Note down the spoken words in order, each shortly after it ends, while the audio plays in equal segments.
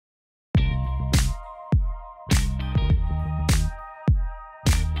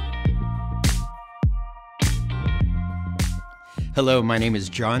Hello, my name is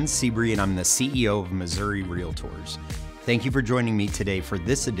John Seabury and I'm the CEO of Missouri REALTORS. Thank you for joining me today for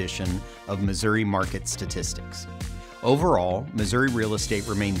this edition of Missouri Market Statistics. Overall, Missouri real estate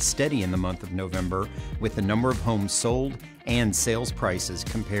remained steady in the month of November with the number of homes sold and sales prices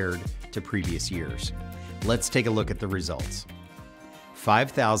compared to previous years. Let's take a look at the results.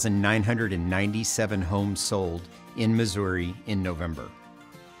 5,997 homes sold in Missouri in November.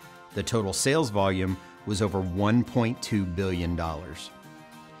 The total sales volume was over $1.2 billion.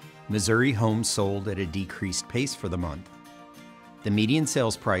 Missouri homes sold at a decreased pace for the month. The median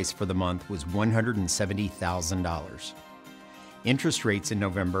sales price for the month was $170,000. Interest rates in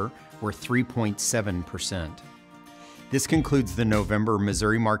November were 3.7%. This concludes the November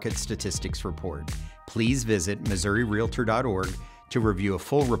Missouri Market Statistics Report. Please visit MissouriRealtor.org to review a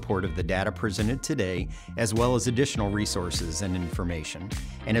full report of the data presented today, as well as additional resources and information.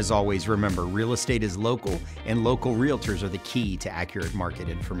 And as always, remember, real estate is local, and local realtors are the key to accurate market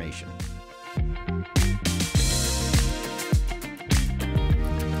information.